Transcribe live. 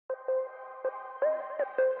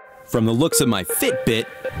From the looks of my Fitbit,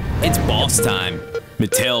 it's boss time.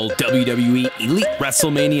 Mattel WWE Elite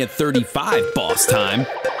WrestleMania 35 boss time.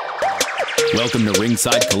 Welcome to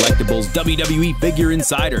Ringside Collectibles WWE Figure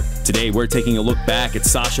Insider. Today we're taking a look back at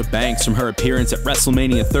Sasha Banks from her appearance at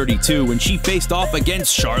WrestleMania 32 when she faced off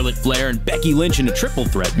against Charlotte Flair and Becky Lynch in a triple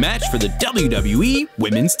threat match for the WWE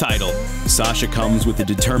Women's title. Sasha comes with a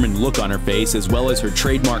determined look on her face as well as her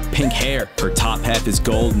trademark pink hair. Her top half is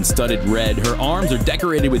gold and studded red. Her arms are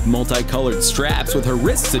decorated with multicolored straps with her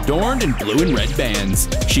wrists adorned in blue and red bands.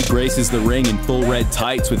 She graces the ring in full red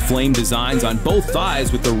tights with flame designs on both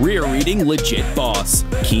thighs with the rear reading Legit Boss.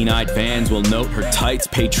 Keen-eyed fans will note her tights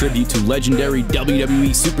pay tribute to legendary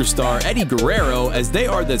WWE superstar Eddie Guerrero, as they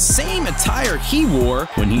are the same attire he wore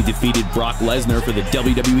when he defeated Brock Lesnar for the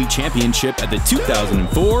WWE Championship at the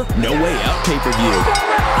 2004 No Way Out pay-per-view.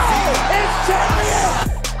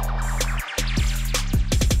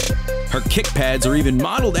 Her kick pads are even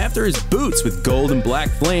modeled after his boots with gold and black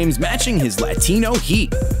flames matching his Latino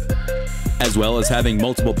heat. As well as having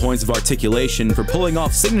multiple points of articulation for pulling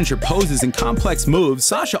off signature poses and complex moves,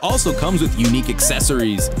 Sasha also comes with unique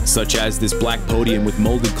accessories, such as this black podium with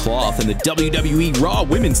molded cloth and the WWE Raw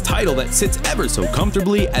Women's title that sits ever so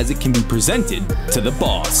comfortably as it can be presented to the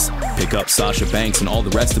boss. Pick up Sasha Banks and all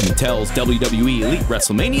the rest of Mattel's WWE Elite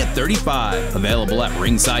WrestleMania 35, available at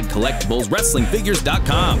Ringside Collectibles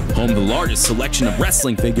WrestlingFigures.com, home of the largest selection of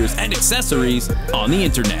wrestling figures and accessories on the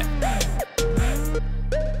internet.